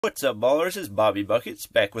What's up, ballers? It's Bobby Buckets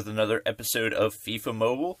back with another episode of FIFA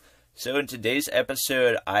Mobile. So in today's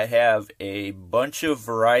episode, I have a bunch of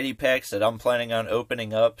variety packs that I'm planning on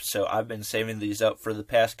opening up. So I've been saving these up for the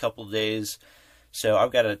past couple days. So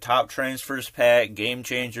I've got a top transfers pack, game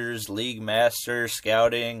changers, league master,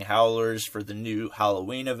 scouting, howlers for the new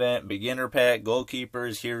Halloween event, beginner pack,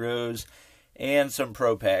 goalkeepers, heroes, and some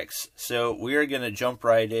pro packs. So we are going to jump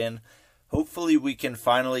right in. Hopefully we can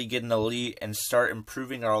finally get an elite and start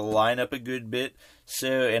improving our lineup a good bit. So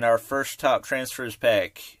in our first top transfers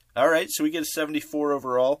pack, alright, so we get a 74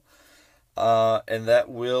 overall. And that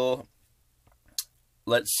will,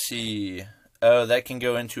 let's see, that can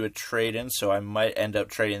go into a trade-in, so I might end up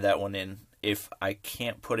trading that one in if I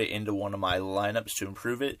can't put it into one of my lineups to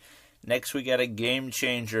improve it. Next we got a game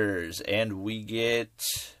changers, and we get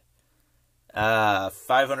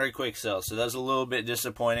 500 quick sell, so that's a little bit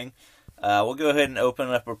disappointing. We'll go ahead and open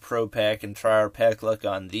up a pro pack and try our pack luck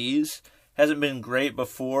on these. Hasn't been great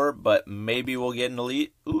before, but maybe we'll get an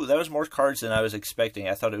elite. Ooh, that was more cards than I was expecting.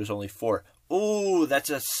 I thought it was only 4. Ooh,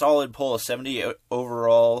 that's a solid pull. 70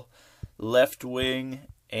 overall, left wing,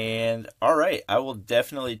 and alright, I will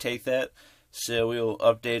definitely take that. So we will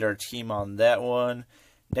update our team on that one.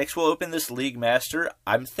 Next, we'll open this League Master.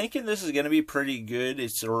 I'm thinking this is going to be pretty good.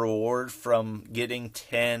 It's a reward from getting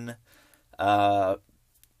 10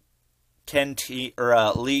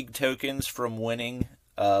 league tokens from winning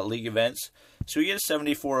league events. So we get a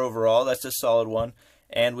 74 overall. That's a solid one.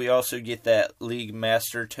 And we also get that League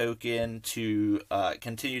Master token to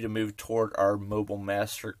continue to move toward our Mobile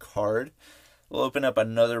Master card. We'll open up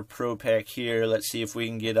another pro pack here. Let's see if we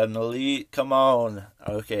can get an elite. Come on.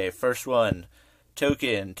 Okay, first one.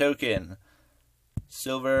 Token.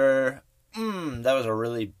 Silver. That was a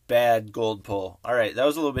really bad gold pull. Alright, that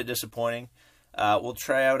was a little bit disappointing. We'll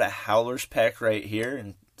try out a Howlers pack right here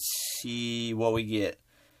and see what we get.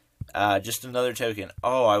 Just another token.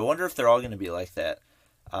 Oh, I wonder if they're all going to be like that.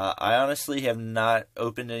 I honestly have not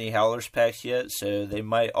opened any Howlers packs yet, so they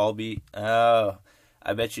might all be... Oh,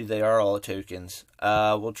 I bet you they are all tokens.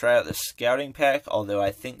 We'll try out the Scouting pack, although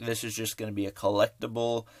I think this is just going to be a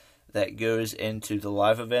collectible that goes into the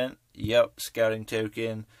live event. Yep, Scouting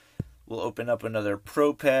token. We'll open up another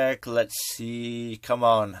pro pack. Let's see. Come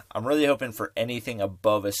on. I'm really hoping for anything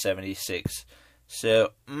above a 76.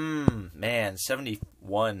 So, man,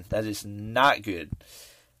 71. That is not good.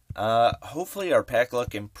 Hopefully our pack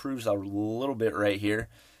luck improves a little bit right here.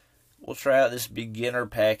 We'll try out this beginner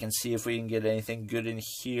pack and see if we can get anything good in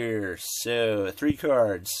here. So, 3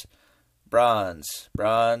 cards. Bronze,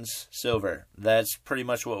 silver. That's pretty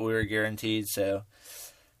much what we were guaranteed, so...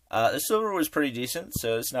 the silver was pretty decent,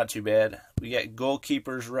 so it's not too bad. We got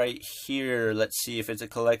goalkeepers right here. Let's see if it's a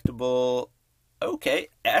collectible. Okay,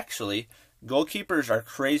 actually, goalkeepers are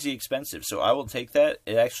crazy expensive, so I will take that.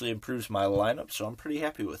 It actually improves my lineup, so I'm pretty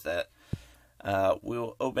happy with that.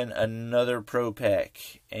 We'll open another pro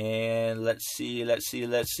pack, and let's see.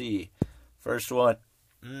 First one.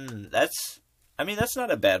 That's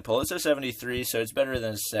not a bad pull. It's a 73, so it's better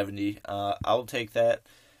than a 70. I'll take that.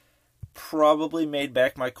 Probably made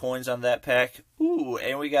back my coins on that pack. Ooh,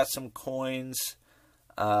 and we got some coins.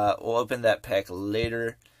 We'll open that pack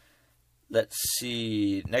later. Let's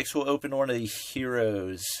see. Next we'll open one of the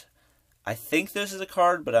heroes. I think this is a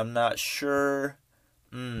card, but I'm not sure.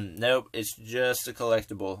 Nope, it's just a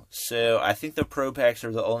collectible. So I think the pro packs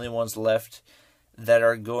are the only ones left that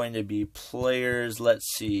are going to be players. Let's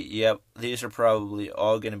see. Yep, these are probably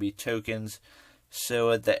all going to be tokens.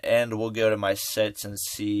 So at the end we'll go to my sets and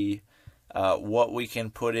see what we can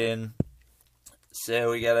put in.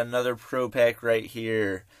 So we got another pro pack right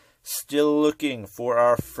here. Still looking for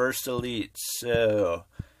our first elite. So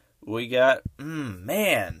we got,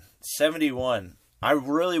 71. I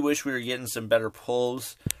really wish we were getting some better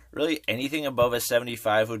pulls. Really anything above a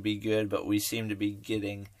 75 would be good, but we seem to be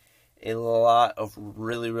getting a lot of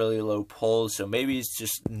really low pulls. So maybe it's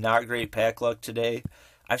just not great pack luck today.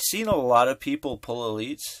 I've seen a lot of people pull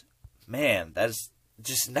elites. Man, that's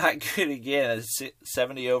just not good again.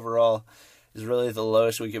 70 overall is really the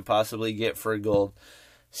lowest we could possibly get for a gold.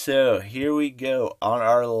 So here we go on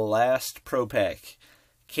our last pro pack.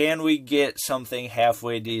 Can we get something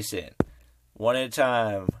halfway decent? One at a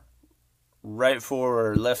time. Right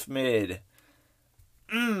forward, left mid.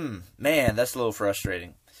 Man, that's a little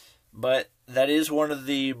frustrating. But that is one of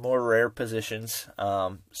the more rare positions.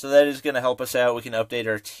 So that is going to help us out. We can update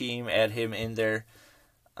our team, add him in there.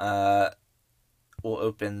 We'll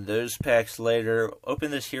open those packs later.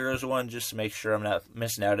 Open this Heroes one just to make sure I'm not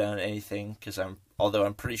missing out on anything, because although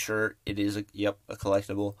I'm pretty sure it is a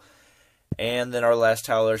collectible. And then our last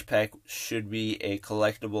Howlers pack should be a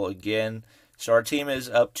collectible again. So our team is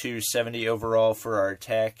up to 70 overall for our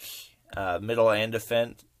attack, middle, and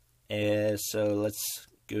defense. And so let's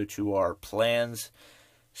go to our plans,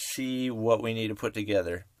 see what we need to put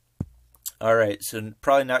together. Alright, so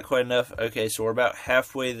probably not quite enough. Okay, so we're about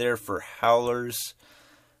halfway there for Howlers.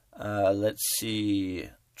 Let's see.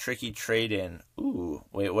 Tricky trade-in. Ooh,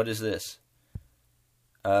 wait, what is this?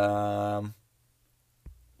 Well,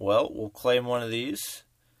 we'll claim one of these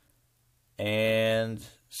and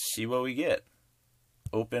see what we get.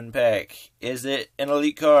 Open pack. Is it an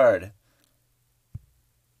elite card?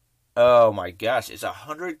 Oh my gosh, it's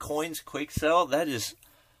 100 coins quick sell? That is,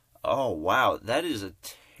 oh wow, that is a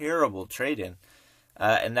terrible trade-in.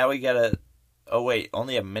 And now we gotta, oh wait,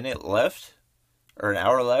 only a minute left? Or an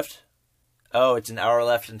hour left? Oh, it's an hour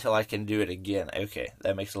left until I can do it again. Okay,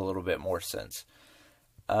 that makes a little bit more sense.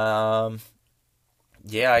 Yeah,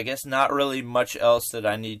 I guess not really much else that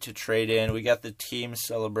I need to trade in. We got the team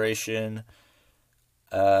celebration.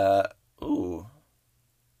 Ooh.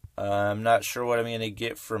 I'm not sure what I'm going to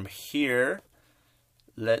get from here.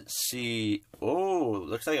 Let's see. Oh,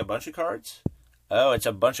 looks like a bunch of cards. Oh, it's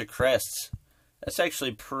a bunch of crests. That's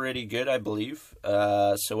actually pretty good, I believe.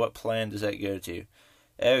 So what plan does that go to?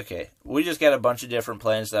 Okay, we just got a bunch of different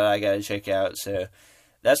plans that I got to check out. So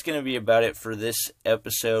that's going to be about it for this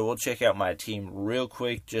episode. We'll check out my team real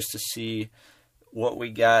quick just to see what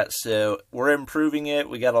we got. So we're improving it.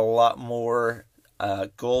 We got a lot more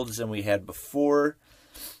golds than we had before.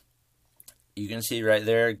 You can see right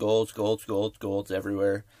there, golds, golds, golds, golds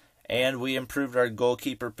everywhere. And we improved our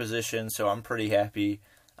goalkeeper position, so I'm pretty happy.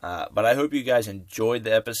 But I hope you guys enjoyed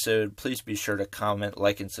the episode. Please be sure to comment,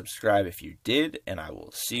 like, and subscribe if you did. And I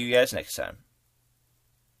will see you guys next time.